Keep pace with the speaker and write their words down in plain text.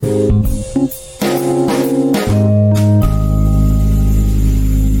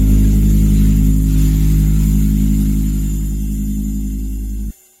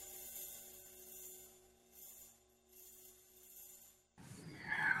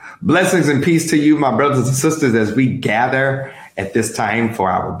Blessings and peace to you, my brothers and sisters, as we gather at this time for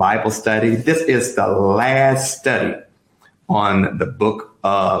our Bible study. This is the last study on the book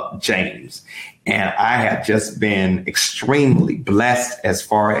of James. And I have just been extremely blessed as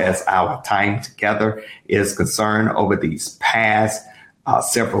far as our time together is concerned over these past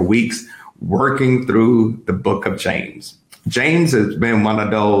several weeks, working through the book of James. James has been one of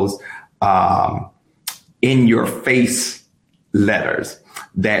those in your face letters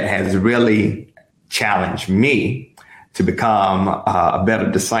that has really challenged me to become a better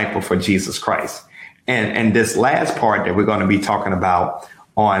disciple for Jesus Christ. And this last part that we're going to be talking about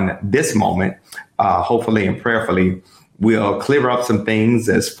on this moment, hopefully and prayerfully, will clear up some things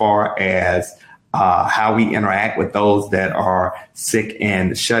as far as how we interact with those that are sick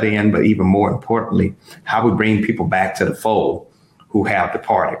and shut in, but even more importantly, how we bring people back to the fold who have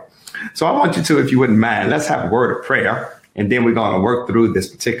departed. So I want you to, if you wouldn't mind, let's have a word of prayer, and then we're going to work through this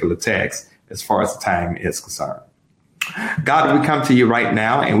particular text as far as the time is concerned. God, we come to you right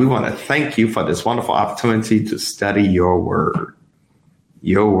now, and we want to thank you for this wonderful opportunity to study your word.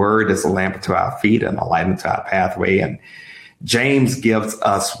 Your word is a lamp unto our feet and a light unto our pathway. And James gives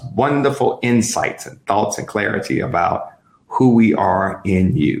us wonderful insights and thoughts and clarity about who we are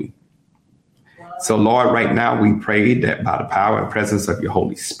in you. So, Lord, right now we pray that by the power and presence of your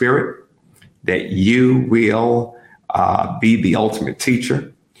Holy Spirit, that you will be the ultimate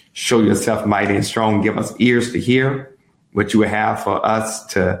teacher. Show yourself mighty and strong. Give us ears to hear what you would have for us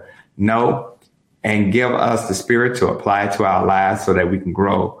to know, and give us the spirit to apply to our lives so that we can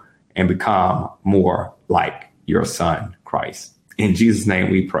grow and become more like your son, Christ. In Jesus'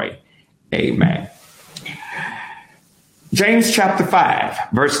 name we pray. Amen. James chapter 5,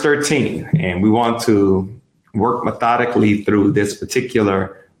 verse 13. And we want to work methodically through this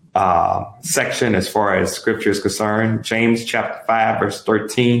particular section as far as scripture is concerned. James chapter 5, verse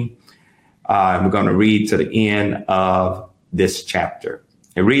 13. And we're going to read to the end of this chapter.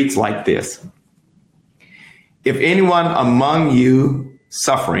 It reads like this. If anyone among you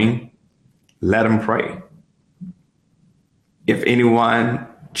suffering, let him pray. If anyone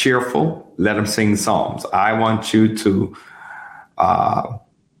cheerful, let him sing psalms. I want you to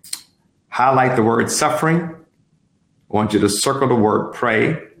highlight the word suffering. I want you to circle the word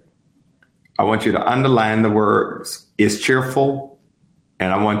pray. I want you to underline the words is cheerful.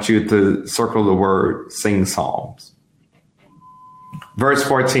 And I want you to circle the word sing psalms. Verse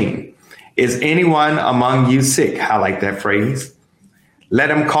 14. Is anyone among you sick? Highlight that phrase. Let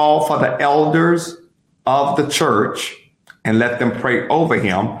him call for the elders of the church and let them pray over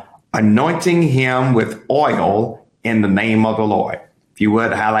him, anointing him with oil in the name of the Lord. If you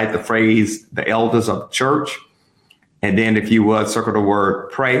would highlight the phrase, the elders of the church. And then if you would circle the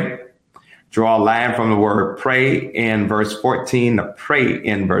word pray, draw a line from the word pray in verse 14 to pray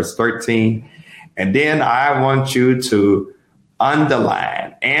in verse 13. And then I want you to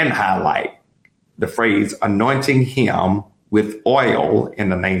underline and highlight the phrase anointing him with oil in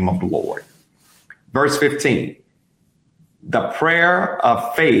the name of the Lord. Verse 15. The prayer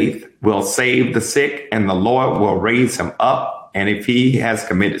of faith will save the sick, and the Lord will raise him up. And if he has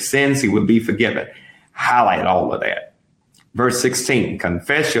committed sins, he will be forgiven. Highlight all of that. Verse 16,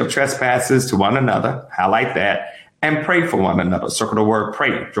 confess your trespasses to one another. Highlight that. And pray for one another. Circle the word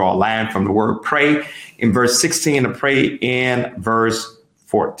pray. Draw a line from the word pray in verse 16 and pray in verse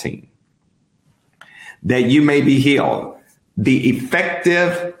 14. That you may be healed. The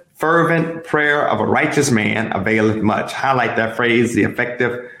effective fervent prayer of a righteous man availeth much. Highlight that phrase. The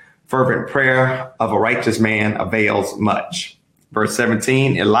effective, fervent prayer of a righteous man avails much. Verse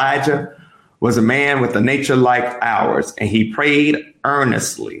 17, Elijah was a man with a nature like ours, and he prayed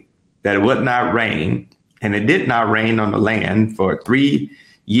earnestly that it would not rain, and it did not rain on the land for 3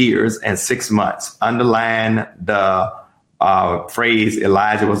 years and 6 months. Underline the phrase,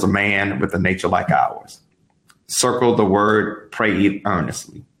 Elijah was a man with a nature like ours. Circle the word prayed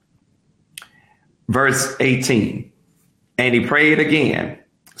earnestly. Verse 18, and he prayed again,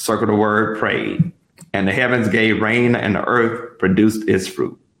 circle the word prayed, and the heavens gave rain and the earth produced its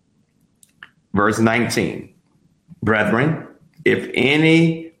fruit. Verse 19, brethren, if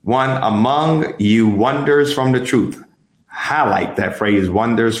anyone among you wanders from the truth, highlight that phrase,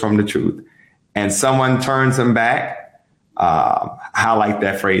 wanders from the truth, and someone turns him back, highlight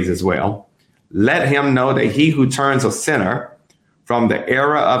that phrase as well. Let him know that he who turns a sinner from the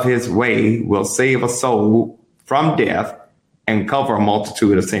error of his way will save a soul from death and cover a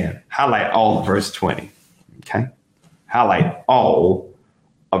multitude of sin. Highlight all of verse 20. Okay. Highlight all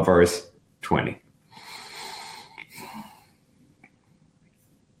of verse 20.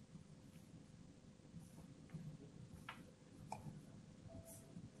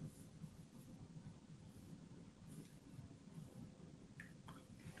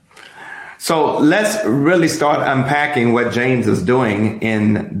 So let's really start unpacking what James is doing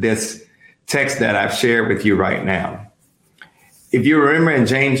in this text that I've shared with you right now. If you remember in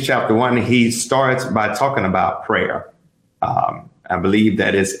James chapter 1, he starts by talking about prayer. I believe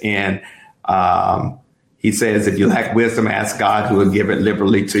that is in, he says, if you lack wisdom, ask God, who will give it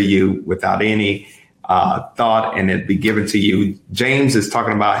liberally to you without any thought, and it be given to you. James is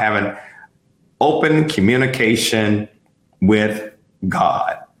talking about having open communication with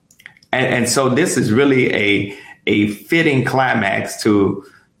God. And so this is really a fitting climax to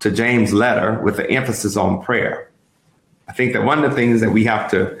James' letter with the emphasis on prayer. I think that one of the things that we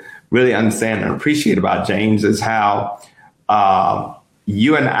have to really understand and appreciate about James is how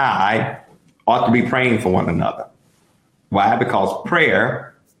you and I ought to be praying for one another. Why? Because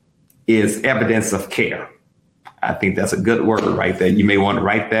prayer is evidence of care. I think that's a good word right there. You may want to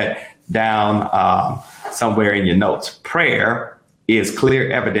write that down somewhere in your notes. Prayer is clear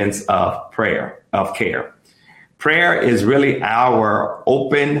evidence of prayer, of care. Prayer is really our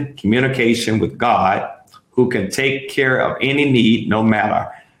open communication with God, who can take care of any need, no matter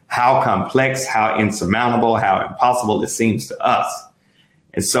how complex, how insurmountable, how impossible it seems to us.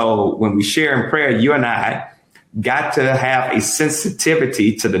 And so when we share in prayer, you and I got to have a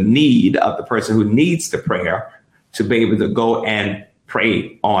sensitivity to the need of the person who needs the prayer to be able to go and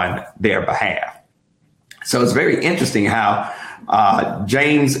pray on their behalf. So it's very interesting how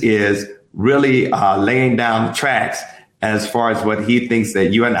James is really laying down the tracks as far as what he thinks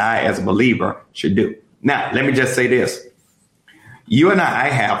that you and I as a believer should do. Now, let me just say this. You and I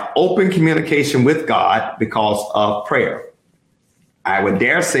have open communication with God because of prayer. I would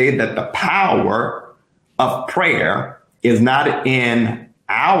dare say that the power of prayer is not in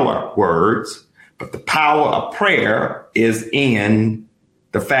our words, but the power of prayer is in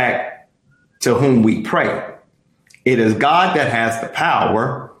the fact to whom we pray. It is God that has the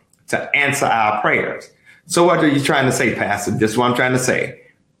power to answer our prayers. So what are you trying to say, Pastor? This is what I'm trying to say.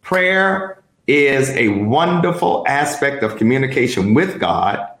 Prayer is a wonderful aspect of communication with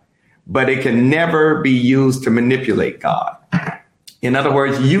God, but it can never be used to manipulate God. In other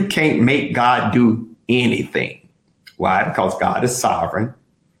words, you can't make God do anything. Why? Because God is sovereign.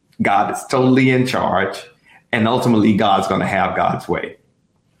 God is totally in charge. And ultimately, God's going to have God's way.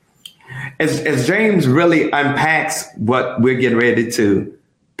 As James really unpacks what we're getting ready to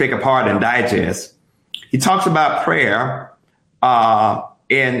pick apart and digest, he talks about prayer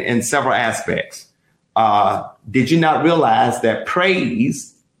in several aspects. Did you not realize that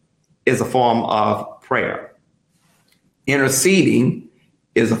praise is a form of prayer? Interceding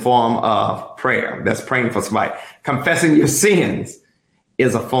is a form of prayer. That's praying for somebody. Confessing your sins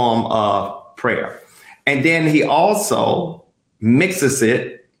is a form of prayer. And then he also mixes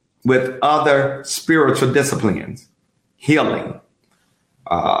it with other spiritual disciplines, healing,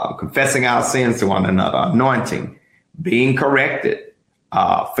 confessing our sins to one another, anointing, being corrected,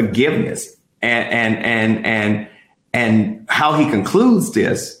 forgiveness. And how he concludes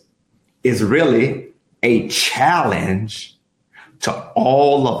this is really a challenge to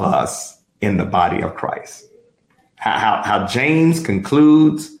all of us in the body of Christ. How James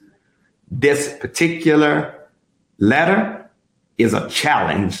concludes this particular letter is a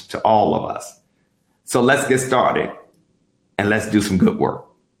challenge to all of us. So let's get started and let's do some good work.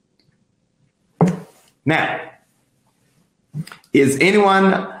 Now, is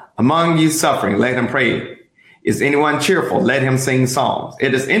anyone among you suffering? Let him pray. Is anyone cheerful? Let him sing psalms.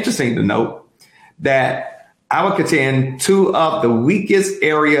 It is interesting to note that I would contend two of the weakest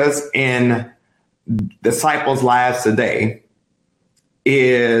areas in disciples' lives today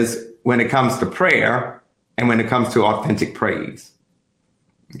is when it comes to prayer and when it comes to authentic praise.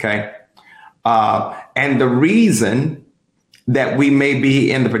 Okay. And the reason that we may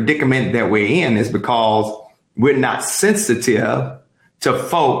be in the predicament that we're in is because we're not sensitive to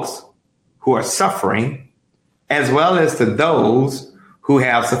folks who are suffering, as well as to those who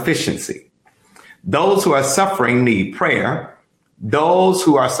have sufficiency. Those who are suffering need prayer. Those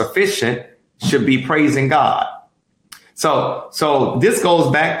who are sufficient should be praising God. So this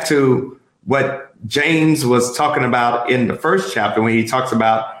goes back to what James was talking about in the first chapter when he talks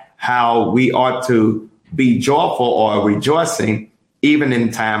about how we ought to be joyful or rejoicing even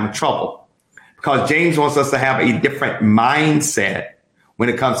in time of trouble. Because James wants us to have a different mindset when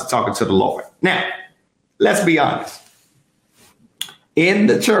it comes to talking to the Lord. Now, let's be honest. In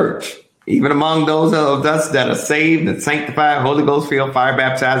the church, even among those of us that are saved and sanctified, Holy Ghost filled, fire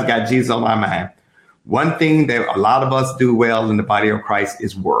baptized, got Jesus on my mind. One thing that a lot of us do well in the body of Christ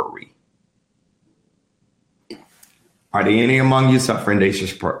is worry. Are there any among you suffering? They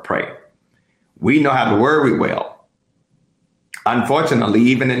should pray. We know how to worry well. Unfortunately,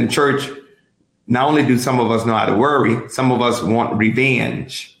 even in the church, not only do some of us know how to worry, some of us want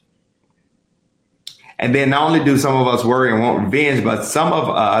revenge. And then not only do some of us worry and want revenge, but some of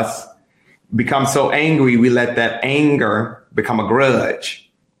us become so angry, we let that anger become a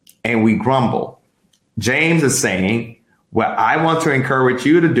grudge and we grumble. James is saying, what I want to encourage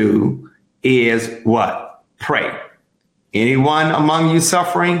you to do is what? Pray. Anyone among you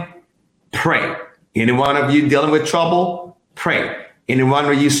suffering? Pray. Any one of you dealing with trouble? Pray. Any one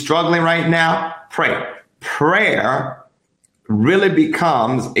of you struggling right now? Pray. Prayer really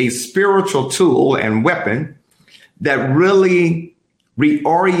becomes a spiritual tool and weapon that really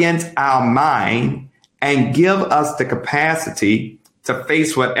reorients our mind and give us the capacity to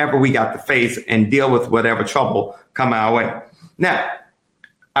face whatever we got to face and deal with whatever trouble come our way. Now,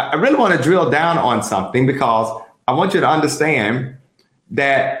 I really want to drill down on something because I want you to understand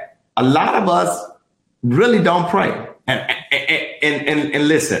that a lot of us really don't pray. And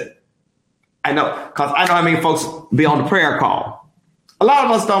listen, I know, because I know how many folks be on the prayer call. A lot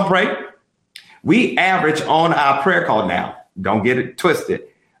of us don't pray. We average on our prayer call now. Don't get it twisted.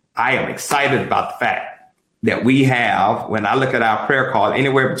 I am excited about the fact that we have, when I look at our prayer call,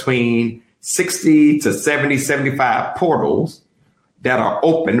 anywhere between 60 to 70, 75 portals that are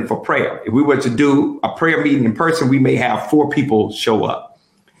open for prayer. If we were to do a prayer meeting in person, we may have 4 people show up.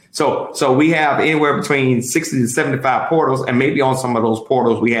 So we have anywhere between 60 to 75 portals, and maybe on some of those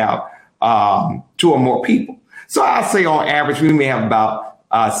portals we have 2 or more people. So I'll say on average, we may have about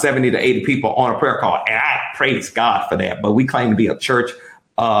 70 to 80 people on a prayer call. And I praise God for that. But we claim to be a church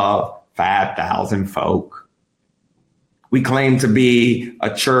of 5,000 folk. We claim to be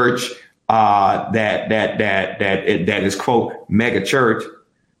a church that is, quote, mega church,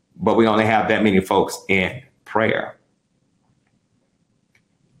 but we only have that many folks in prayer.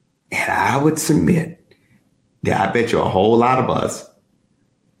 And I would submit that I bet you a whole lot of us,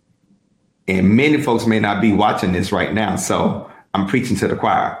 and many folks may not be watching this right now, so I'm preaching to the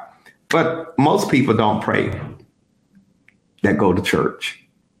choir, but most people don't pray that go to church.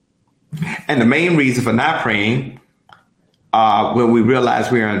 And the main reason for not praying when we realize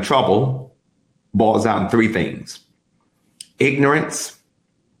we're in trouble boils down to 3 things: ignorance,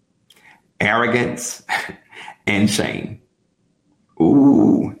 arrogance, and shame.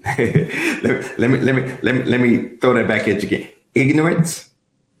 Ooh, let me throw that back at you again. Ignorance,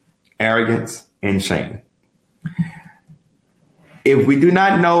 arrogance, and shame. If we do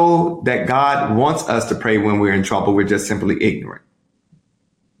not know that God wants us to pray when we're in trouble, we're just simply ignorant.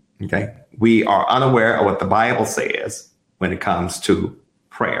 Okay. We are unaware of what the Bible says when it comes to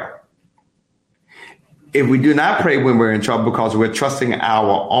prayer. If we do not pray when we're in trouble because we're trusting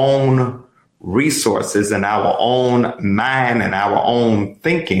our own resources and our own mind and our own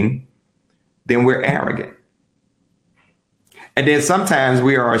thinking, then we're arrogant. And then sometimes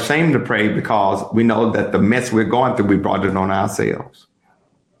we are ashamed to pray because we know that the mess we're going through, we brought it on ourselves.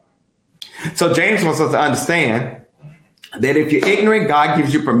 So James wants us to understand that if you're ignorant, God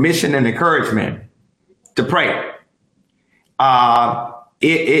gives you permission and encouragement to pray.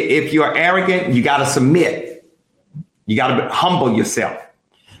 If you're arrogant, you got to submit. You got to humble yourself.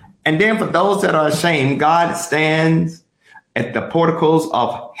 And then for those that are ashamed, God stands at the porticos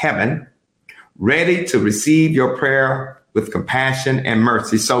of heaven, ready to receive your prayer with compassion and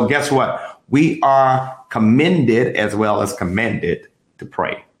mercy. So guess what? We are commended as well as commended to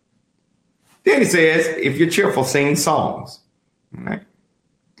pray. Then he says, if you're cheerful, sing songs. All right?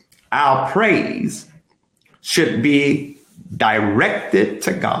 Our praise should be directed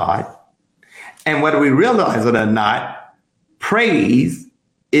to God. And whether we realize it or not, praise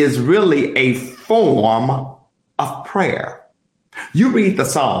is really a form of prayer. You read the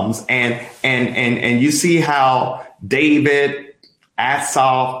Psalms and you see how David,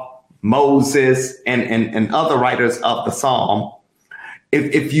 Asaph, Moses, and other writers of the Psalm,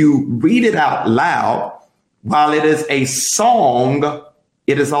 if you read it out loud, while it is a song,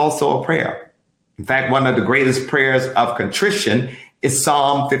 it is also a prayer. In fact, one of the greatest prayers of contrition is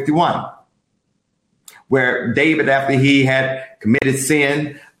Psalm 51, where David, after he had committed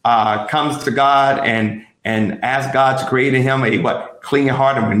sin, comes to God and asks God to create in him a clean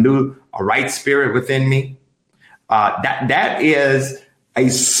heart and renew a right spirit within me. That is a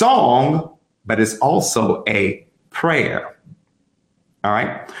song, but it's also a prayer. All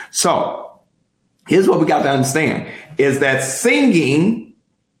right. So here's what we got to understand is that singing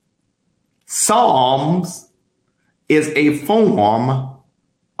psalms is a form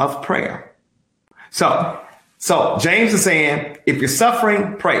of prayer. So James is saying, if you're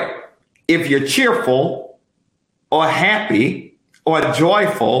suffering, pray. If you're cheerful or happy or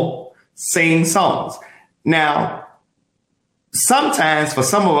joyful, sing songs. Now, sometimes for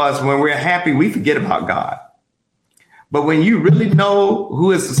some of us, when we're happy, we forget about God. But when you really know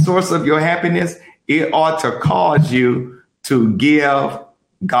who is the source of your happiness, it ought to cause you to give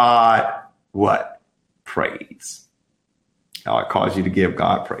God what? Praise. It ought to cause you to give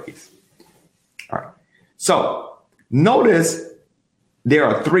God praise. All right. So notice there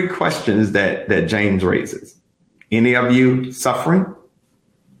are three questions that James raises. Any of you suffering?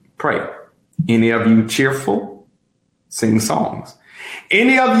 Pray. Any of you cheerful? Sing songs.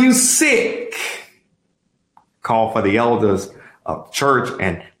 Any of you sick? Call for the elders of church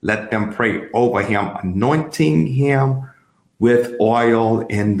and let them pray over him, anointing him with oil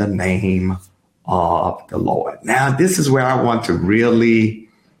in the name of the Lord. Now, this is where I want to really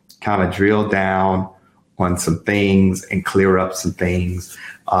kind of drill down on some things and clear up some things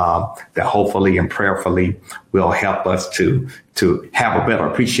that hopefully and prayerfully will help us to have a better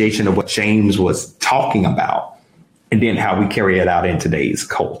appreciation of what James was talking about and then how we carry it out in today's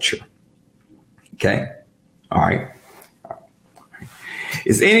culture. Okay. All right.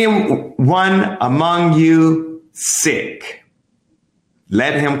 Is anyone among you sick?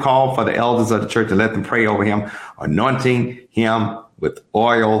 Let him call for the elders of the church and let them pray over him, anointing him with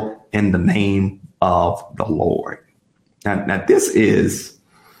oil in the name of the Lord. Now this is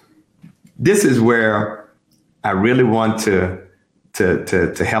where I really want to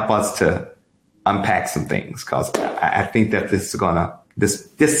help us to unpack some things, because I think that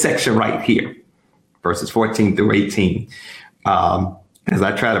this section right here, verses 14 through 18, as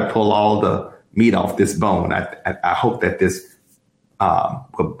I try to pull all the meat off this bone, I hope that this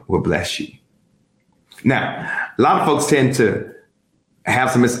will bless you. Now, a lot of folks tend to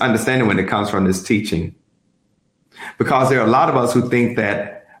have some misunderstanding when it comes from this teaching, because there are a lot of us who think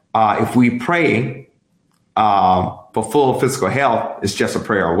that if we pray for full physical health, it's just a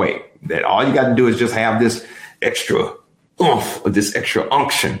prayer away. That all you got to do is just have this extra oomph, or this extra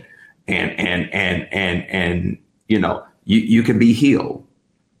unction, and you know, you can be healed.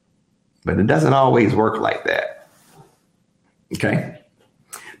 But it doesn't always work like that. Okay.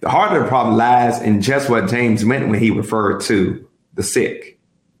 The heart of the problem lies in just what James meant when he referred to the sick,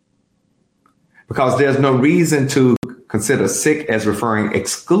 because there's no reason to consider sick as referring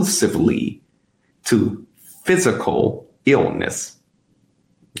exclusively to physical illness.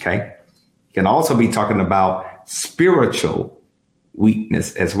 Okay. You can also be talking about spiritual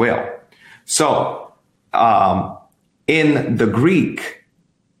weakness as well. So in the Greek,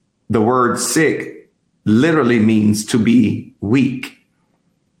 the word sick literally means to be weak.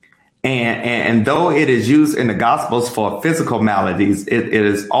 And though it is used in the Gospels for physical maladies, it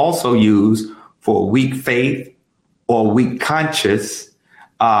is also used for weak faith or weak conscience,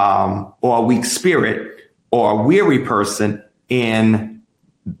 or a weak spirit or a weary person in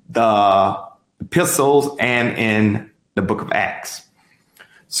the epistles and in the book of Acts.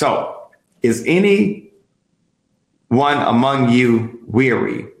 So is any one among you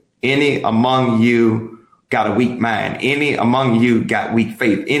weary? Any among you got a weak mind? Any among you got weak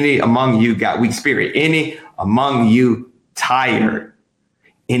faith? Any among you got weak spirit? Any among you tired?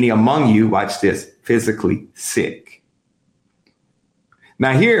 Any among you, watch this, physically sick?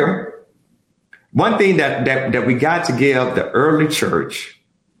 Now here, one thing that we got to give the early church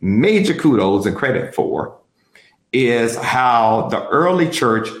major kudos and credit for is how the early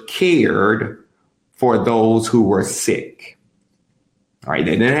church cared for those who were sick. All right,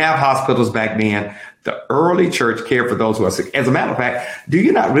 they didn't have hospitals back then. The early church cared for those who are sick. As a matter of fact, do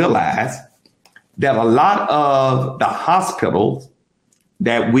you not realize that a lot of the hospitals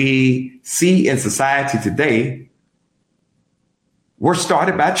that we see in society today were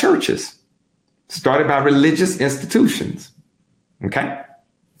started by churches, started by religious institutions? Okay.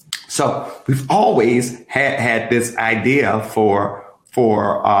 So we've always had this idea for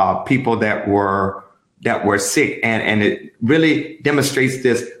people that were sick, and it really demonstrates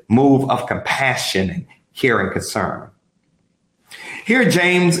this move of compassion and care and concern. Here,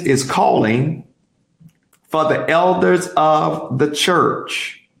 James is calling for the elders of the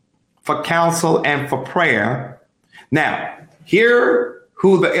church for counsel and for prayer. Now, hear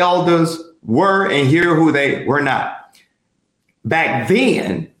who the elders were and hear who they were not. Back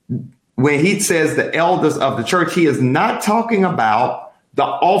then, when he says the elders of the church, he is not talking about the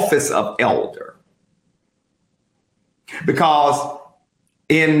office of elder. Because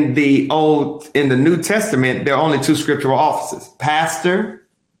in the New Testament, there are only two scriptural offices, pastor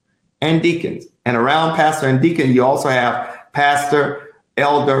and deacons. And around pastor and deacon, you also have pastor,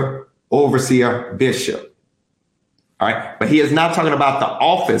 elder, overseer, bishop. All right. But he is not talking about the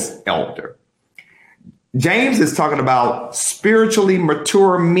office elder. James is talking about spiritually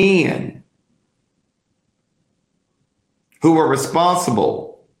mature men who were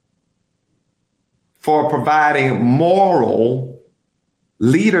responsible for providing moral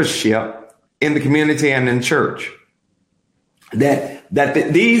leadership in the community and in church.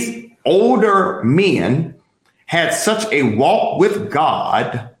 These older men had such a walk with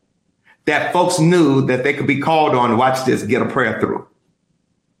God that folks knew that they could be called on to, watch this, get a prayer through.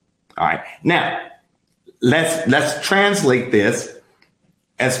 All right. Now, let's translate this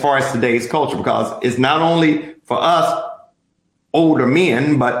as far as today's culture, because it's not only for us older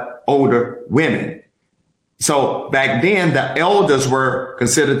men, but older women. So back then, the elders were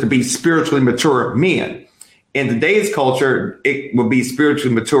considered to be spiritually mature men. In today's culture, it would be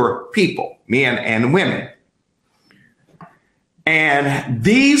spiritually mature people, men and women. And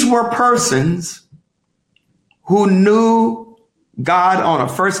these were persons who knew God on a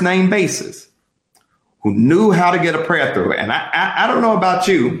first name basis, who knew how to get a prayer through. And I don't know about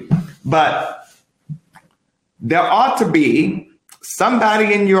you, but there ought to be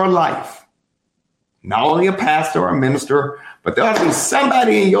somebody in your life, not only a pastor or a minister, but there ought to be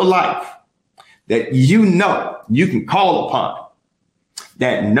somebody in your life that you know you can call upon,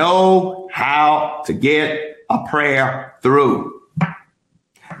 that know how to get a prayer through.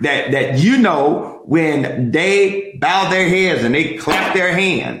 That you know, when they bow their heads and they clap their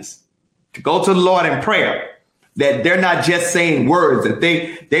hands to go to the Lord in prayer, that they're not just saying words, that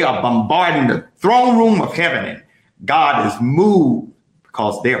they are bombarding the throne room of heaven, and God is moved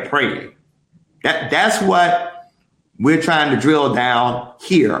because they're praying. That's what we're trying to drill down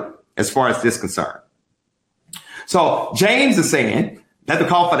here as far as this is concerned. So James is saying, let the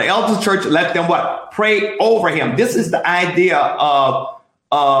call for the elders of the church, let them what? Pray over him. This is the idea of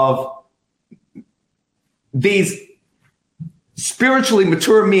these spiritually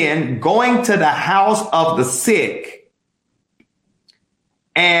mature men going to the house of the sick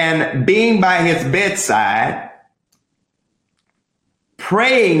and being by his bedside,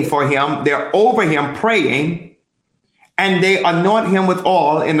 praying for him. They're over him praying, and they anoint him with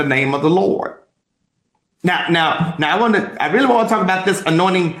oil in the name of the Lord. Now, I really want to talk about this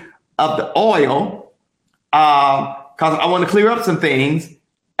anointing of the oil, because I want to clear up some things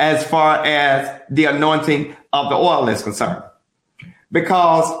as far as the anointing of the oil is concerned,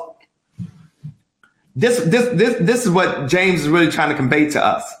 because this is what James is really trying to convey to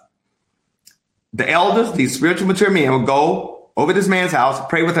us. The elders, these spiritual mature men, will go over this man's house,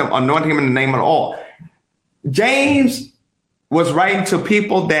 pray with him, anoint him in the name of the oil. James was writing to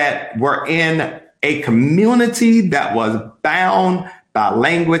people that were in a community that was bound by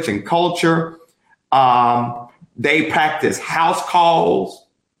language and culture. They practiced house calls.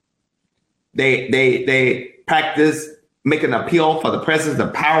 They practiced making an appeal for the presence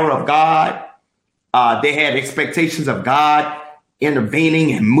and power of God. They had expectations of God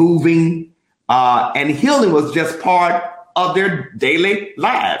intervening and moving, and healing was just part of their daily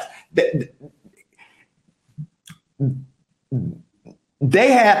lives.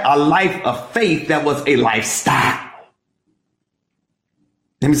 They had a life of faith that was a lifestyle.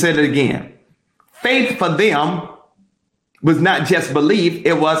 Let me say that again. Faith for them was not just belief,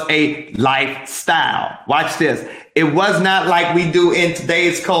 it was a lifestyle. Watch this. It was not like we do in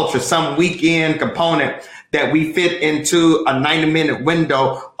today's culture, some weekend component that we fit into a 90-minute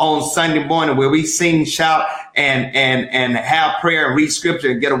window on Sunday morning where we sing, shout, and have prayer and read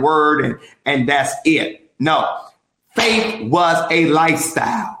scripture and get a word, and that's it. No, faith was a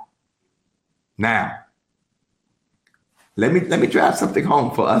lifestyle. Now, let me drive something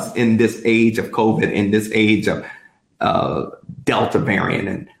home for us in this age of COVID, in this age of Delta variant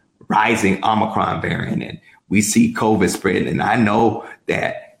and rising Omicron variant, and we see COVID spreading. And I know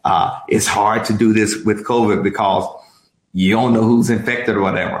that it's hard to do this with COVID because you don't know who's infected or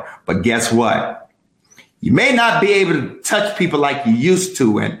whatever. But guess what? You may not be able to touch people like you used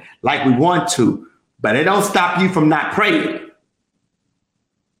to and like we want to, but it don't stop you from not praying.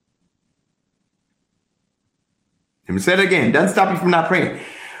 Let me say it again. It doesn't stop you from not praying.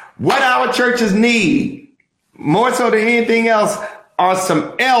 What our churches need, more so than anything else, are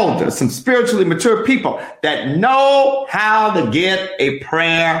some elders, some spiritually mature people that know how to get a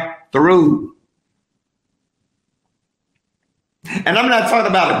prayer through. And I'm not talking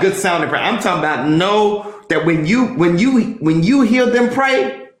about a good sounding prayer. I'm talking about know that when you hear them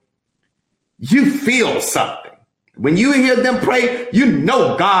pray, you feel something. When you hear them pray, you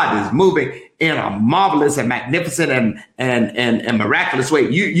know God is moving in a marvelous and magnificent and miraculous way.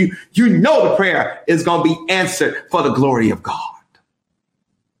 You know the prayer is going to be answered for the glory of God.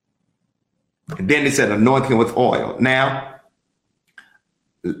 And then they said anoint him with oil. Now,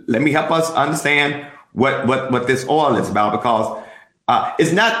 let me help us understand what this oil is about, because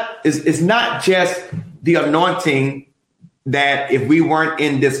it's not just the anointing that if we weren't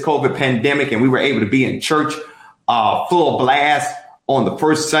in this COVID pandemic and we were able to be in church full blast on the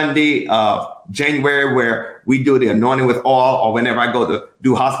first Sunday of January, where we do the anointing with oil, or whenever I go to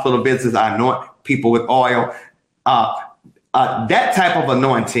do hospital visits, I anoint people with oil. That type of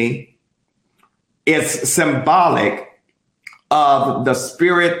anointing is symbolic of the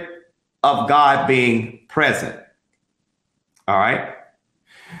Spirit of God being present. All right.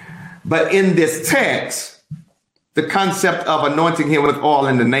 But in this text, the concept of anointing him with oil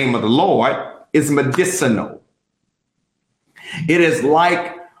in the name of the Lord is medicinal. It is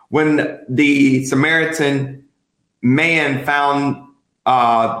like when the Samaritan man found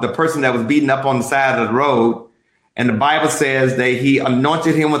the person that was beaten up on the side of the road, and the Bible says that he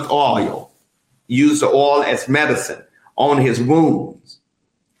anointed him with oil, used the oil as medicine on his wounds,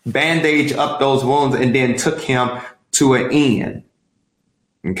 bandaged up those wounds, and then took him to an inn.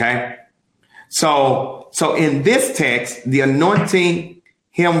 Okay. So in this text, the anointing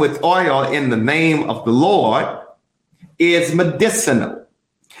him with oil in the name of the Lord is medicinal.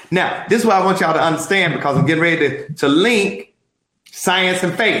 Now, this is what I want y'all to understand, because I'm getting ready to link science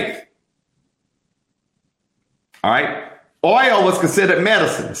and faith. All right. Oil was considered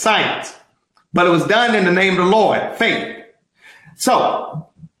medicine, science, but it was done in the name of the Lord, faith. So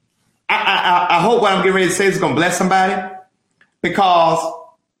I hope what I'm getting ready to say is going to bless somebody, because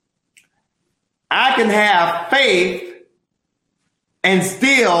I can have faith and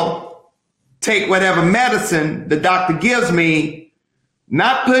still take whatever medicine the doctor gives me,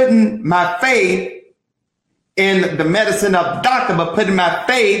 not putting my faith in the medicine of the doctor, but putting my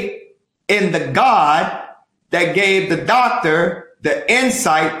faith in the God that gave the doctor the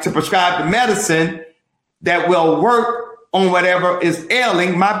insight to prescribe the medicine that will work on whatever is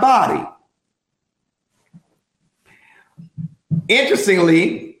ailing my body.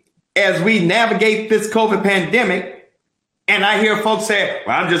 Interestingly, as we navigate this COVID pandemic, and I hear folks say,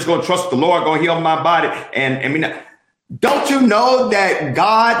 well, I'm just going to trust the Lord, going to heal my body. And don't you know that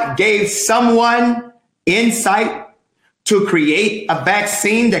God gave someone insight to create a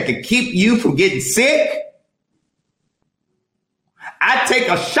vaccine that could keep you from getting sick? I take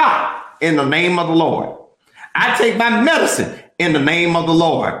a shot in the name of the Lord. I take my medicine in the name of the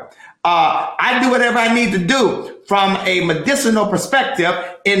Lord. I do whatever I need to do from a medicinal perspective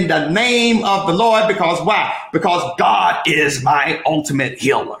in the name of the Lord. Because why? Because God is my ultimate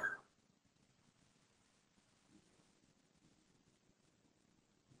healer.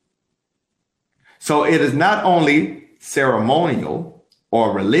 So it is not only ceremonial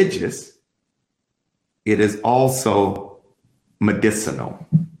or religious, it is also medicinal.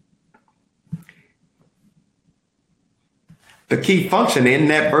 The key function in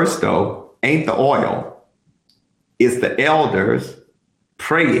that verse, though, ain't the oil. It's the elders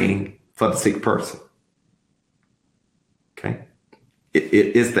praying for the sick person. Okay?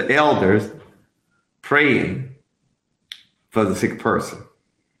 It's the elders praying for the sick person.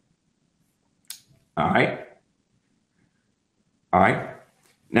 All right? All right?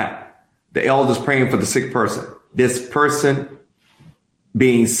 Now, the elders praying for the sick person. This person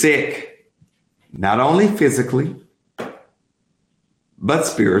being sick, not only physically, but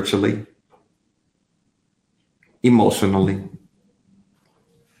spiritually, emotionally,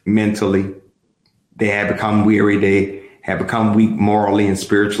 mentally. They have become weary. They have become weak morally and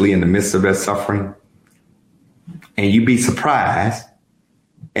spiritually in the midst of their suffering. And you'd be surprised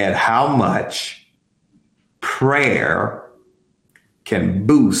at how much prayer can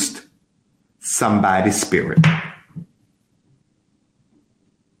boost somebody's spirit.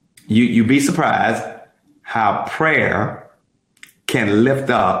 You'd be surprised how prayer can lift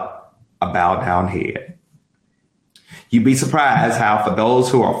up a bowed down head. You'd be surprised how for those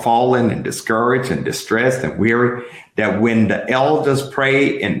who are fallen and discouraged and distressed and weary, that when the elders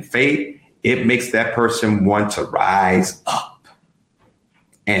pray in faith, it makes that person want to rise up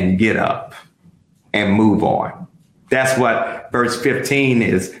and get up and move on. That's what verse 15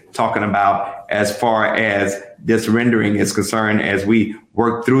 is talking about as far as this rendering is concerned, as we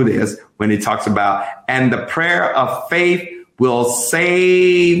work through this, when it talks about, and the prayer of faith will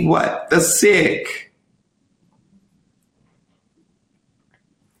save what? The sick.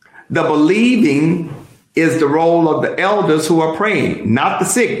 The believing is the role of the elders who are praying, not the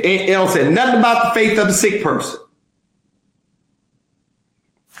sick. It said nothing about the faith of the sick person.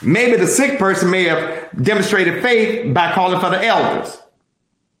 Maybe the sick person may have demonstrated faith by calling for the elders.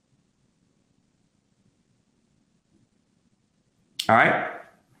 All right.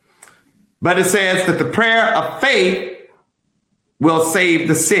 But it says that the prayer of faith will save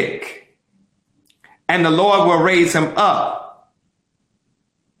the sick, and the Lord will raise him up.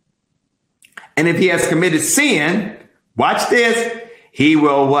 And if he has committed sin, Watch this. He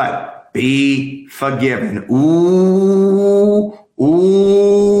will what? Be forgiven. Ooh.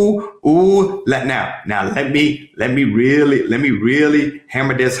 Now let me really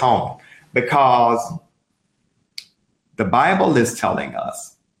hammer this home, because the Bible is telling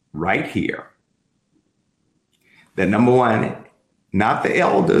us right here that number one, not the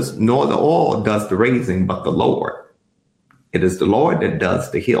elders nor the oil does the raising, but the Lord. It is the Lord that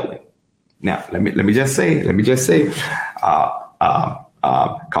does the healing. Now, let me just say, because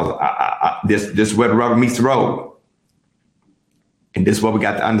this is where the rubber meets the road. And this is what we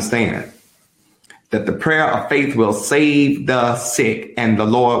got to understand, that the prayer of faith will save the sick and the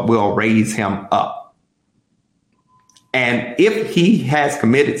Lord will raise him up. And if he has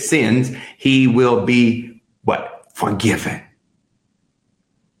committed sins, he will be what? Forgiven.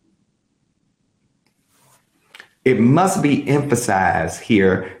 It must be emphasized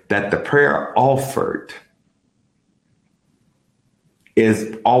here that the prayer offered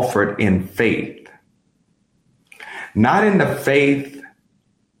is offered in faith, not in the faith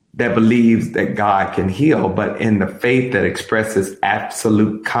that believes that God can heal, but in the faith that expresses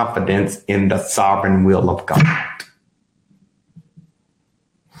absolute confidence in the sovereign will of God.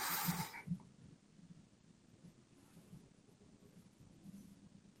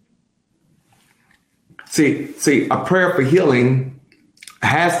 See, a prayer for healing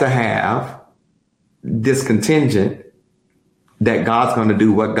has to have this contingent that God's going to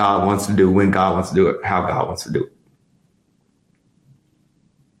do what God wants to do, when God wants to do it, how God wants to do it.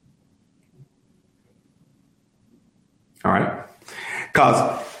 All right.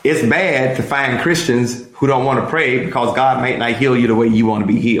 Because it's bad to find Christians who don't want to pray because God might not heal you the way you want to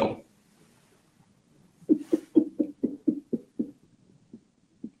be healed.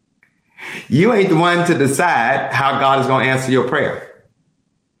 You ain't the one to decide how God is going to answer your prayer.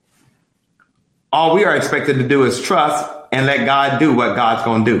 All we are expected to do is trust and let God do what God's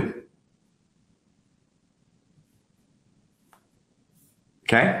going to do.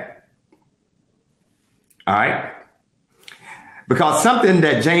 Okay? All right? Because something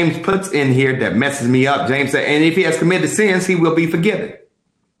that James puts in here that messes me up, James said, and if he has committed sins, he will be forgiven.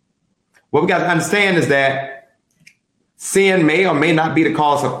 What we got to understand is that sin may or may not be the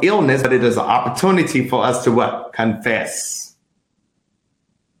cause of illness, but it is an opportunity for us to what? Confess.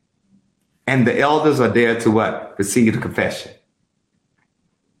 And the elders are there to what? Receive the confession.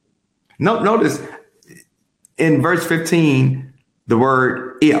 Notice in verse 15, the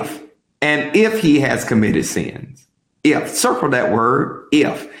word if. And if he has committed sins. If. Circle that word,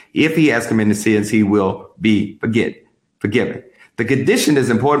 if. If he has committed sins, he will be forgiven. The condition is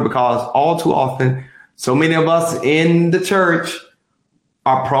important because all too often, so many of us in the church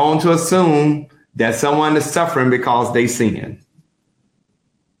are prone to assume that someone is suffering because they sin.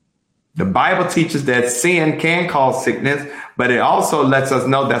 The Bible teaches that sin can cause sickness, but it also lets us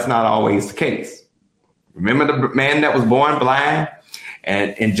know that's not always the case. Remember the man that was born blind?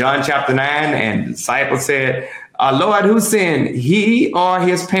 And in John chapter 9, and the disciples said, Lord, who sinned, he or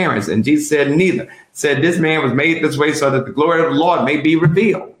his parents? And Jesus said, neither. Said this man was made this way so that the glory of the Lord may be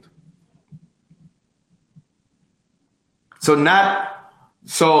revealed. So not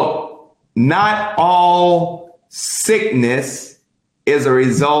all sickness is a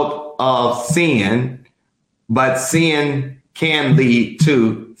result of sin, but sin can lead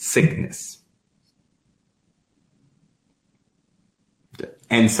to sickness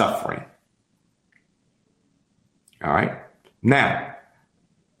and suffering. All right. Now,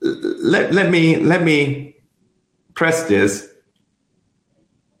 let me press this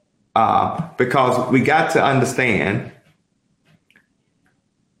because we got to understand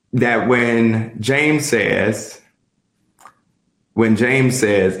that when James says,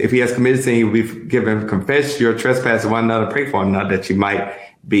 if he has committed sin, he will be forgiven. Confess your trespass to one another, pray for one another that you might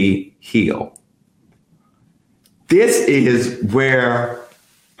be healed. This is where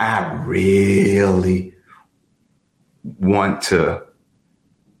I really want to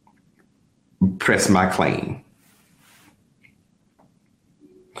press my claim.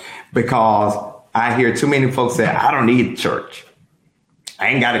 Because I hear too many folks say, I don't need church. I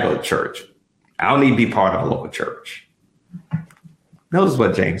ain't got to go to church. I don't need to be part of a local church. Notice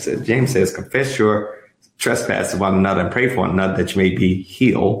what James says. James says, confess your trespasses to one another and pray for one another that you may be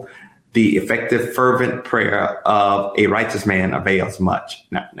healed. The effective, fervent prayer of a righteous man avails much.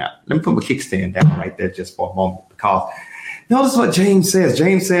 Now, let me put my kickstand down right there just for a moment, because notice what James says.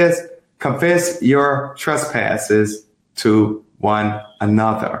 James says, confess your trespasses to one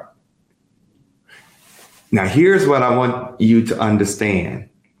another. Now, here's what I want you to understand.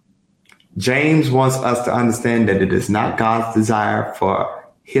 James wants us to understand that it is not God's desire for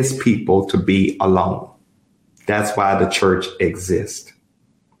his people to be alone. That's why the church exists.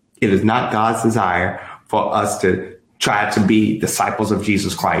 It is not God's desire for us to try to be disciples of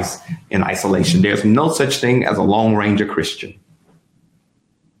Jesus Christ in isolation. There's no such thing as a Lone Ranger Christian.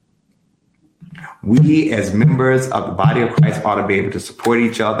 We, as members of the body of Christ, ought to be able to support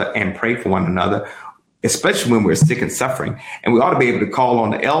each other and pray for one another, especially when we're sick and suffering. And we ought to be able to call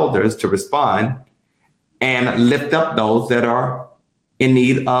on the elders to respond and lift up those that are in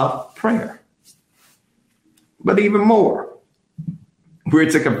need of prayer. But even more,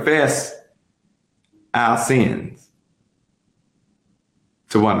 we're to confess our sins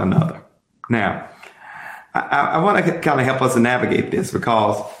to one another. Now, I want to kind of help us to navigate this,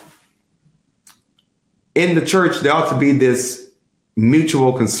 because in the church, there ought to be this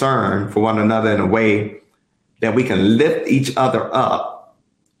mutual concern for one another in a way that we can lift each other up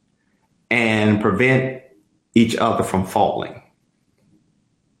and prevent each other from falling.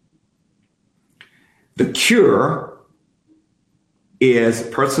 The cure is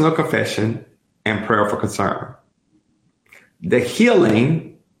personal confession and prayer for concern. The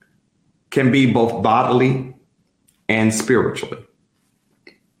healing can be both bodily and spiritually.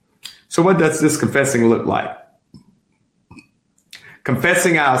 So what does this confessing look like?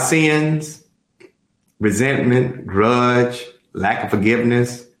 Confessing our sins, resentment, grudge, lack of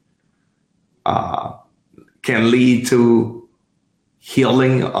forgiveness can lead to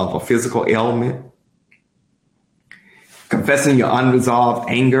healing of a physical ailment. Confessing your unresolved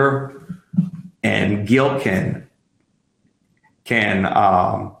anger and guilt can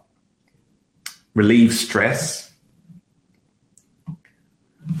relieve stress.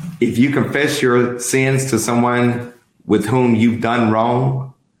 If you confess your sins to someone with whom you've done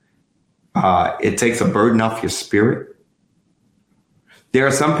wrong, it takes a burden off your spirit. There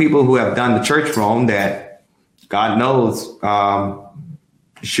are some people who have done the church wrong that God knows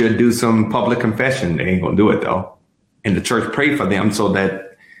should do some public confession. They ain't gonna do it though. And the church pray for them so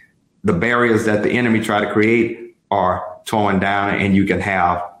that the barriers that the enemy try to create are torn down and you can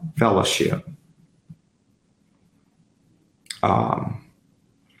have fellowship.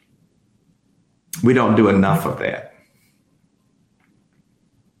 We don't do enough of that.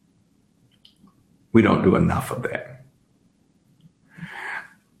 We don't do enough of that.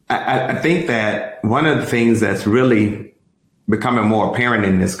 I think that one of the things that's really becoming more apparent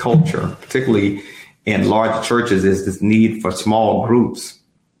in this culture, particularly in large churches, is this need for small groups.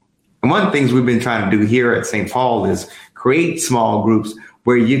 And one of the things we've been trying to do here at St. Paul is create small groups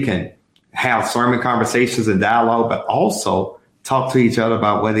where you can have sermon conversations and dialogue, but also talk to each other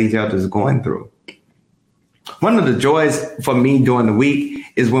about what each other is going through. One of the joys for me during the week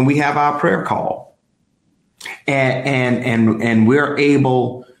is when we have our prayer call and we're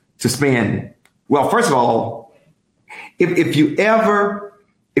able to spend, well, first of all, if you have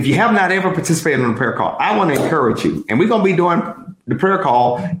not ever participated in a prayer call, I want to encourage you. And we're going to be doing the prayer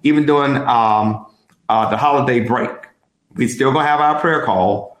call even during the holiday break. We still going to have our prayer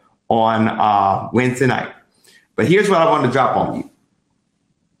call on Wednesday night. But here's what I want to drop on you.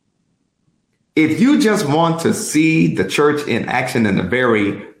 If you just want to see the church in action in a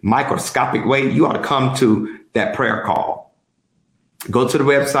very microscopic way, you ought to come to that prayer call. Go to the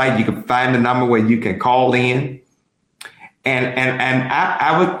website. You can find the number where you can call in. And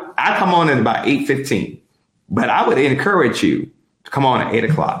I come on at about 8:15, but I would encourage you to come on at 8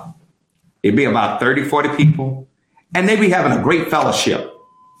 o'clock. It'd be about 30, 40 people, and they'd be having a great fellowship,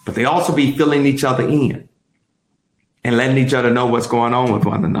 but they also be filling each other in and letting each other know what's going on with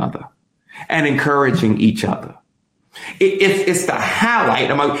one another and encouraging each other. It's the highlight.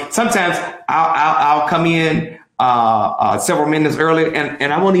 Sometimes I'll come in several minutes earlier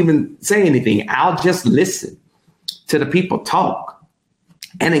and I won't even say anything. I'll just listen to the people talk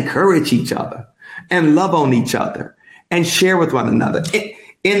and encourage each other and love on each other and share with one another.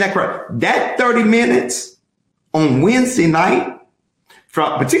 In that 30 minutes on Wednesday night,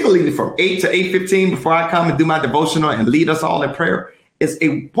 particularly from 8 to 8:15 before I come and do my devotional and lead us all in prayer, is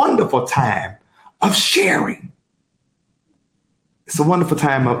a wonderful time of sharing. It's a wonderful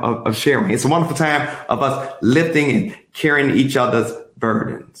time of sharing. It's a wonderful time of us lifting and carrying each other's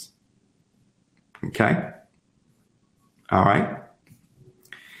burdens. Okay? All right.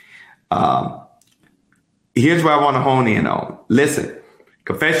 Here's what I want to hone in on. Listen,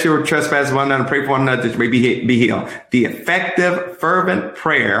 confess your trespasses one another, pray for one another that you may be healed. The effective, fervent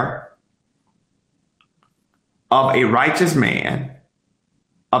prayer of a righteous man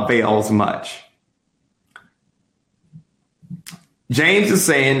avails much. James is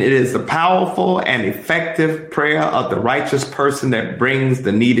saying it is the powerful and effective prayer of the righteous person that brings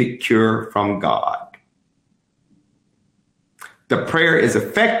the needed cure from God. The prayer is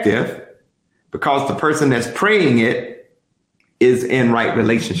effective because the person that's praying it is in right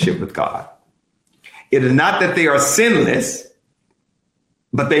relationship with God. It is not that they are sinless,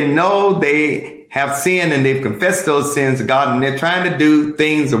 but they know they have sinned and they've confessed those sins to God, and they're trying to do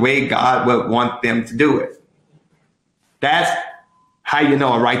things the way God would want them to do it. That's how you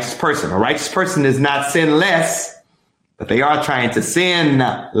know a righteous person. A righteous person is not sinless, but they are trying to sin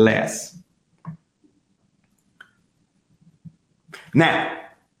less. Now,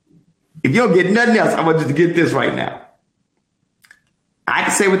 if you don't get nothing else, I want you to get this right now. I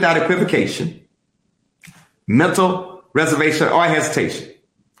can say without equivocation, mental reservation or hesitation,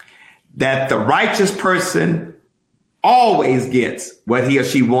 that the righteous person always gets what he or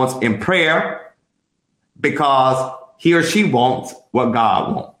she wants in prayer because he or she wants what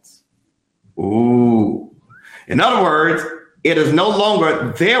God wants. Ooh. In other words, it is no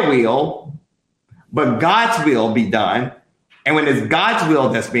longer their will, but God's will be done. And when it's God's will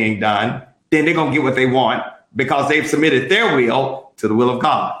that's being done, then they're going to get what they want because they've submitted their will to the will of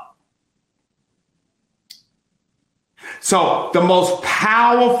God. So the most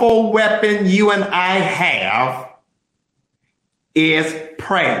powerful weapon you and I have is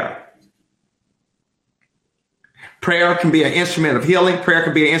prayer. Prayer can be an instrument of healing. Prayer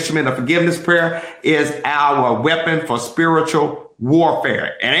can be an instrument of forgiveness. Prayer is our weapon for spiritual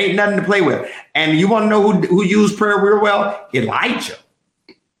warfare. And ain't nothing to play with. And you want to know who used prayer real well? Elijah.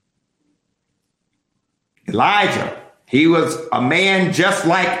 Elijah. He was a man just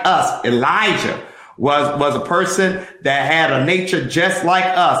like us. Elijah was a person that had a nature just like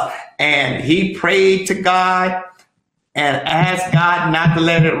us. And he prayed to God and asked God not to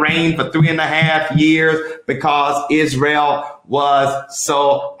let it rain for 3.5 years because Israel was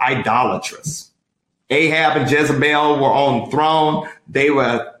so idolatrous. Ahab and Jezebel were on the throne. They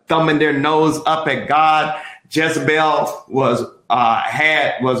were thumbing their nose up at God. Jezebel was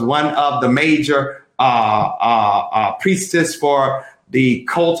one of the major priestess for the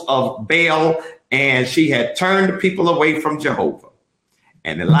cult of Baal, and she had turned the people away from Jehovah.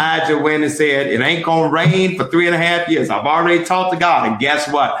 And Elijah went and said, it ain't going to rain for 3.5 years. I've already talked to God. And guess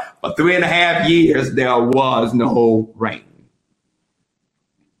what? For 3.5 years, there was no rain.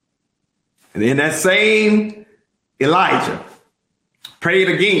 And then that same Elijah prayed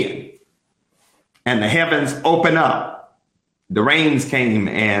again. And the heavens opened up. The rains came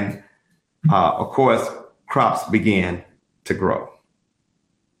and, of course, crops began to grow.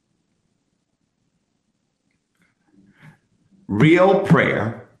 Real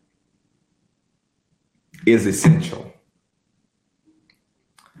prayer is essential.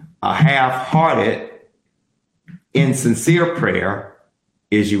 A half-hearted, insincere prayer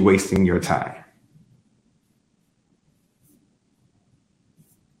is you wasting your time.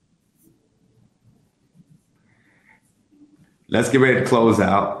 Let's get ready to close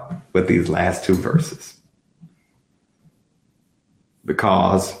out with these last two verses,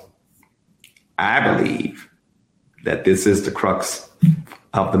 because I believe that this is the crux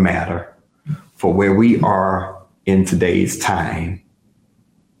of the matter for where we are in today's time,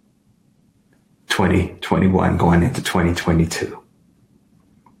 2021 going into 2022.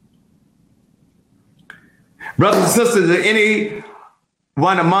 Brothers and sisters, if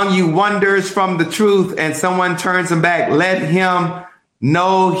anyone among you wanders from the truth and someone turns him back, let him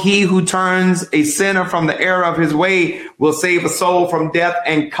know he who turns a sinner from the error of his way will save a soul from death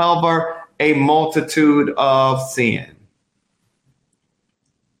and cover a multitude of sin.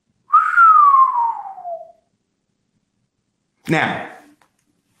 Now,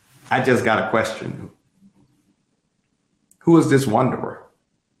 I just got a question. Who is this wanderer?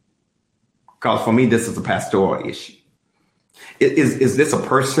 Because for me, this is a pastoral issue. Is this a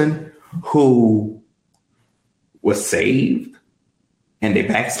person who was saved and they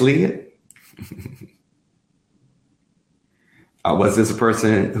backslid? Was this a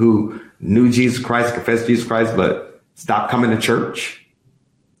person who knew Jesus Christ, confessed Jesus Christ, but stopped coming to church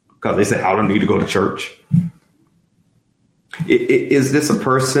because they said, I don't need to go to church? Is this a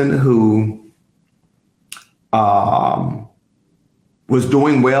person who was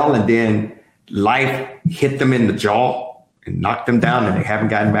doing well and then life hit them in the jaw and knocked them down and they haven't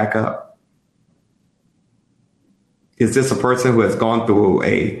gotten back up? Is this a person who has gone through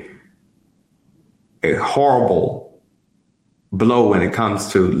a horrible blow when it comes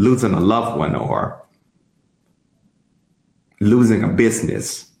to losing a loved one or losing a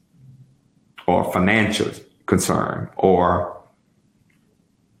business or financial concern or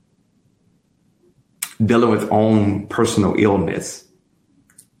dealing with own personal illness,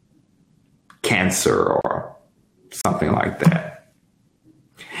 cancer or something like that?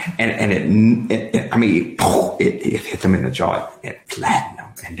 And it hit them in the jaw. It flattened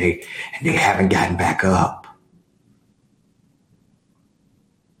them, and they haven't gotten back up.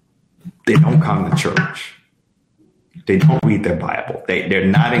 They don't come to church. They don't read their Bible. They're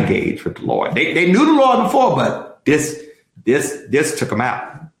not engaged with the Lord. They knew the Lord before, but this took them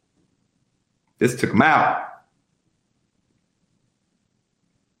out. This took them out.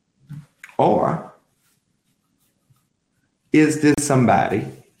 Or is this somebody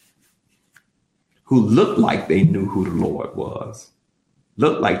who looked like they knew who the Lord was,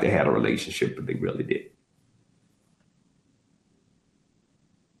 looked like they had a relationship, but they really did?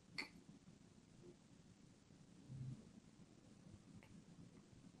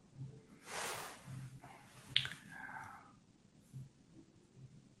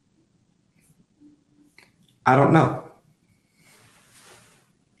 I don't know.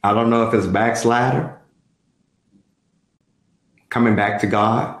 I don't know if it's backslider coming back to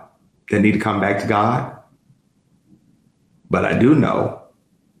God. They need to come back to God. But I do know,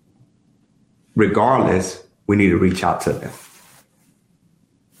 regardless, we need to reach out to them.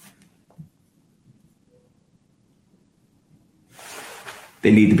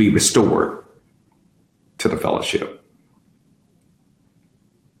 They need to be restored to the fellowship.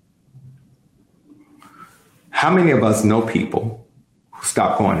 How many of us know people who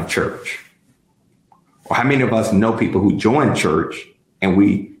stopped going to church? Or how many of us know people who join church and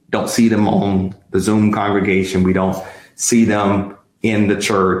we don't see them on the Zoom congregation? We don't see them in the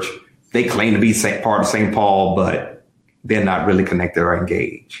church. They claim to be part of St. Paul, but they're not really connected or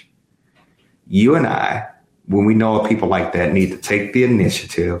engaged. You and I, when we know of people like that, need to take the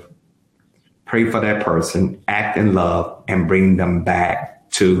initiative, pray for that person, act in love, and bring them back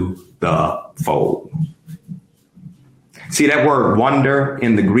to the fold. See, that word wonder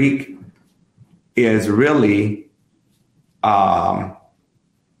in the Greek is really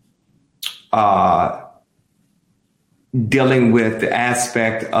dealing with the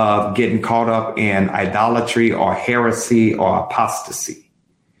aspect of getting caught up in idolatry or heresy or apostasy.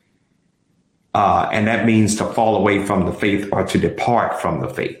 And that means to fall away from the faith or to depart from the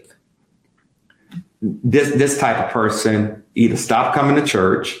faith. This type of person either stop coming to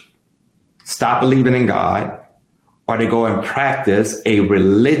church, stop believing in God, or they go and practice a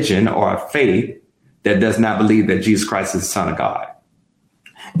religion or a faith that does not believe that Jesus Christ is the Son of God.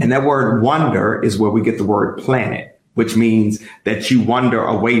 And that word wonder is where we get the word planet, which means that you wander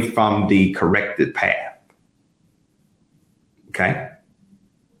away from the corrected path. Okay?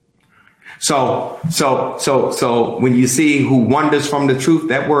 So when you see who wanders from the truth,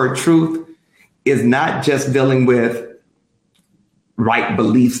 that word truth is not just dealing with right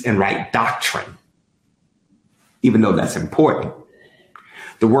beliefs and right doctrine, even though that's important.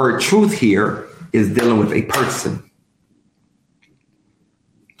 The word truth here is dealing with a person.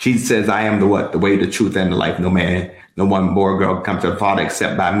 Jesus says, I am the what? The way, the truth, and the life. No man, no one boy or girl can come to the Father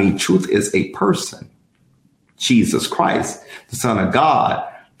except by me. Truth is a person. Jesus Christ, the Son of God,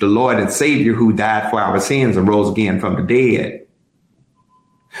 the Lord and Savior who died for our sins and rose again from the dead.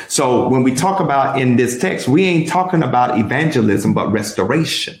 So when we talk about in this text, we ain't talking about evangelism, but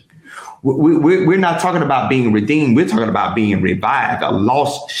restoration. We're not talking about being redeemed. We're talking about being revived, a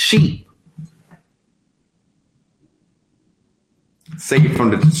lost sheep, saved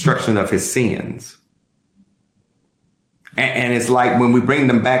from the destruction of his sins. And it's like when we bring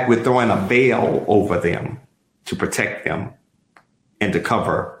them back, we're throwing a veil over them to protect them and to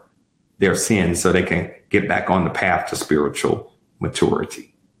cover their sins so they can get back on the path to spiritual maturity.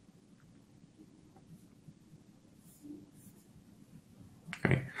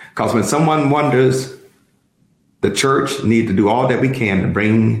 Because when someone wonders, the church needs to do all that we can to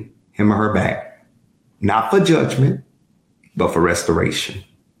bring him or her back, not for judgment, but for restoration.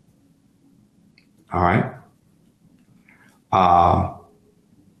 All right. Are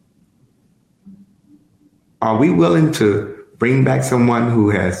we willing to bring back someone who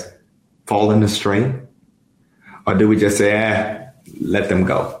has fallen astray? Or do we just say, let them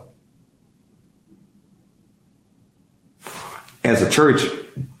go? As a church,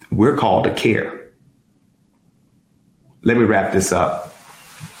 we're called to care. Let me wrap this up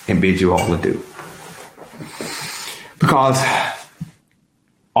and bid you all adieu. Because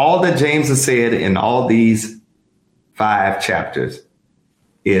all that James has said in all these 5 chapters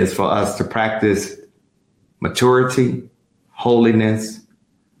is for us to practice maturity, holiness,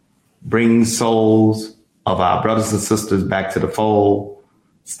 bring souls of our brothers and sisters back to the fold,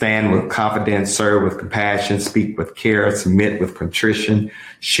 stand with confidence, serve with compassion, speak with care, submit with contrition,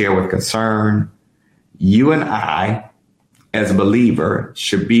 share with concern. You and I as a believer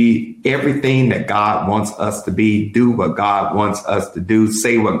should be everything that God wants us to be, do what God wants us to do,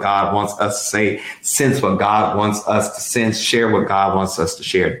 say what God wants us to say, sense what God wants us to sense, share what God wants us to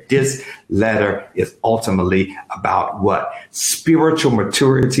share. This letter is ultimately about what? Spiritual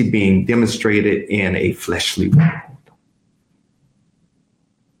maturity being demonstrated in a fleshly world.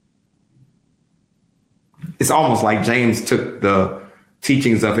 It's almost like James took the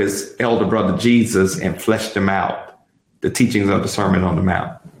teachings of his elder brother Jesus and fleshed them out. The teachings of the Sermon on the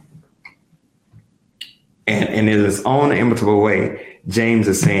Mount. And in his own imitable way, James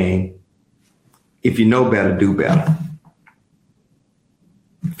is saying, if you know better, do better.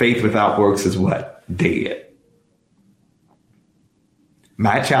 Faith without works is what? Dead.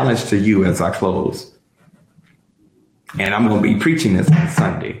 My challenge to you as I close, and I'm going to be preaching this on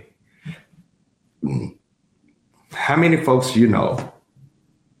Sunday. How many folks you know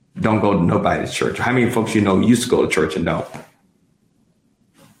don't go to nobody's church? How many folks you know used to go to church and don't?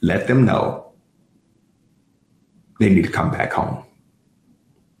 Let them know they need to come back home.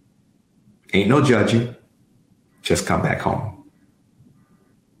 Ain't no judging. Just come back home.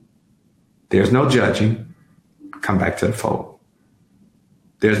 There's no judging. Come back to the fold.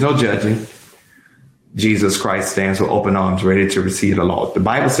 There's no judging. Jesus Christ stands with open arms, ready to receive the Lord. The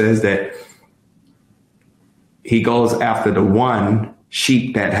Bible says that he goes after the one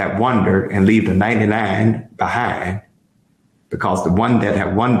sheep that have wandered and leave the 99 behind, because the one that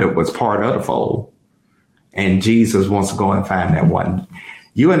had wandered was part of the fold. And Jesus wants to go and find that one.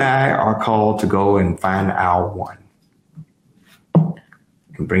 You and I are called to go and find our one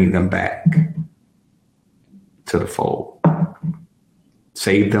and bring them back to the fold.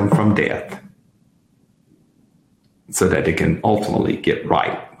 Save them from death so that they can ultimately get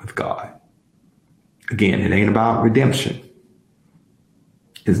right with God. Again, it ain't about redemption.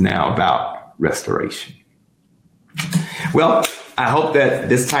 It's now about restoration. Well, I hope that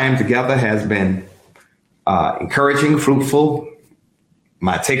this time together has been encouraging, fruitful.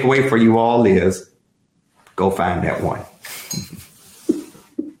 My takeaway for you all is go find that one.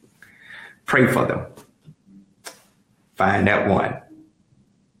 Pray for them. Find that one,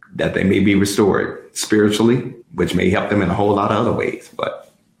 that they may be restored spiritually, which may help them in a whole lot of other ways,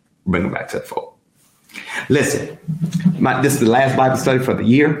 but bring them back to the fold. Listen, this is the last Bible study for the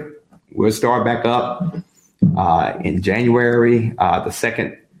year. We'll start back up in January, the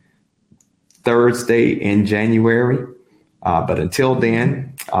second Thursday in January. But until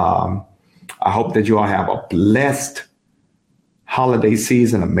then, I hope that you all have a blessed holiday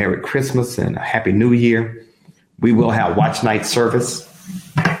season, a Merry Christmas and a Happy New Year. We will have Watch Night service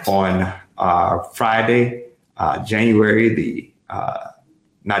on Friday, December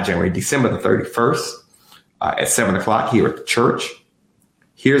the 31st at 7 o'clock here at the church.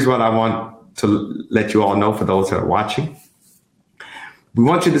 Here's what I want to let you all know for those that are watching. We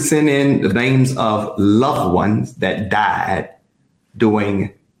want you to send in the names of loved ones that died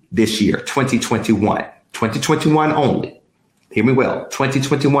during this year, 2021. 2021 only. Hear me well,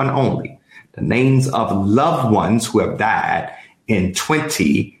 2021 only. The names of loved ones who have died in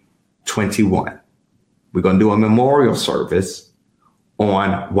 2021. We're going to do a memorial service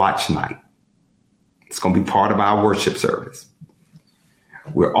on Watch Night. It's going to be part of our worship service.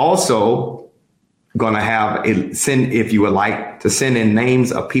 We're also going to have if you would like to send in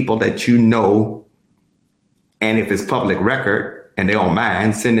names of people that you know, and if it's public record and they don't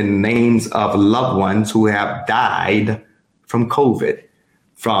mind, send in names of loved ones who have died from COVID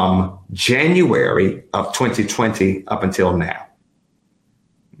from January of 2020 up until now.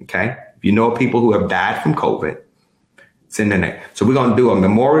 Okay? If you know people who have died from COVID, send in there. So we're going to do a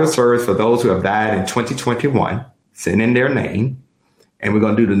memorial service for those who have died in 2021. Send in their name. And we're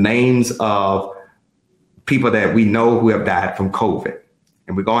going to do the names of people that we know who have died from COVID.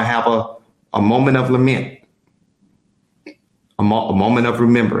 And we're going to have a moment of lament, a moment of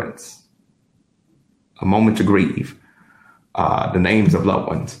remembrance, a moment to grieve the names of loved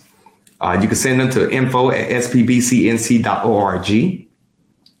ones. You can send them to info@spbcnc.org.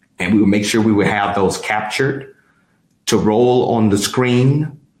 And we will make sure we will have those captured to roll on the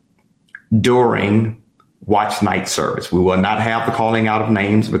screen during Watch Night service. We will not have the calling out of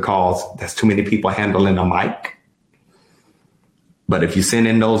names because there's too many people handling a mic. But if you send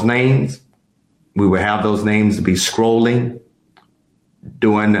in those names, we will have those names be scrolling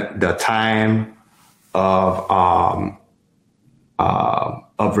during the time of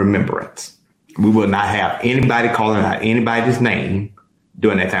remembrance. We will not have anybody calling out anybody's name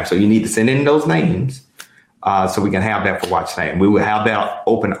during that time. So you need to send in those names so we can have that for Watch Night. And we will have that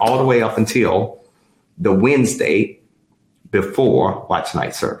open all the way up until the Wednesday before Watch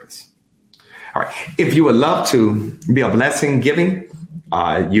Night service. All right. If you would love to be a blessing giving,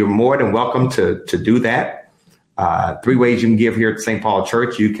 you're more than welcome to do that. 3 ways you can give here at St. Paul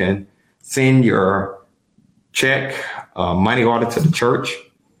Church. You can send your check, money order to the church,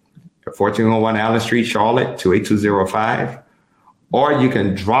 1401 Allen Street, Charlotte, 28205. Or you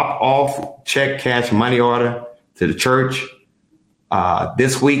can drop off check, cash, money order to the church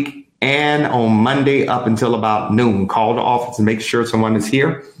this week and on Monday up until about noon. Call the office and make sure someone is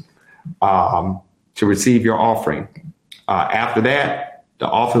here to receive your offering. After that, the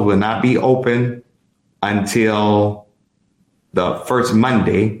office will not be open until the first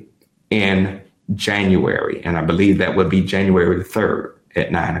Monday in January. And I believe that would be January the 3rd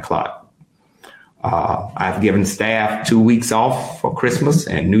at 9 o'clock. I've given staff 2 weeks off for Christmas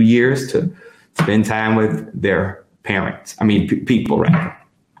and New Year's to spend time with their parents. People, rather.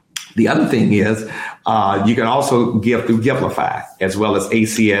 The other thing is you can also give through Givelify as well as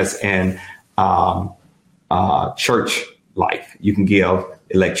ACS and Church Life. You can give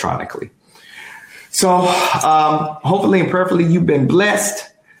electronically. So hopefully and prayerfully you've been blessed.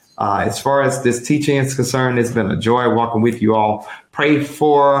 As far as this teaching is concerned, it's been a joy walking with you all. Pray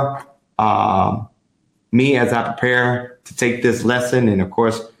for me as I prepare to take this lesson, and of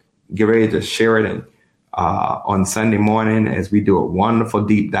course, get ready to share it on Sunday morning as we do a wonderful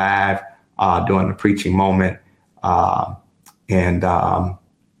deep dive during the preaching moment. I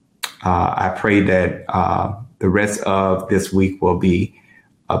pray that the rest of this week will be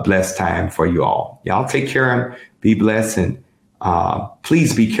a blessed time for you all. Y'all take care and be blessed, and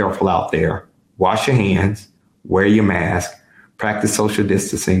please be careful out there. Wash your hands, wear your mask, practice social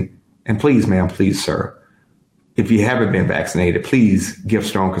distancing, and please, ma'am, please, sir, if you haven't been vaccinated, please give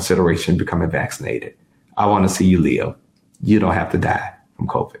strong consideration becoming vaccinated. I want to see you live. You don't have to die from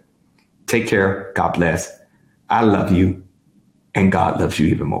COVID. Take care. God bless. I love you, and God loves you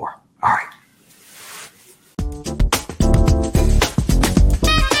even more.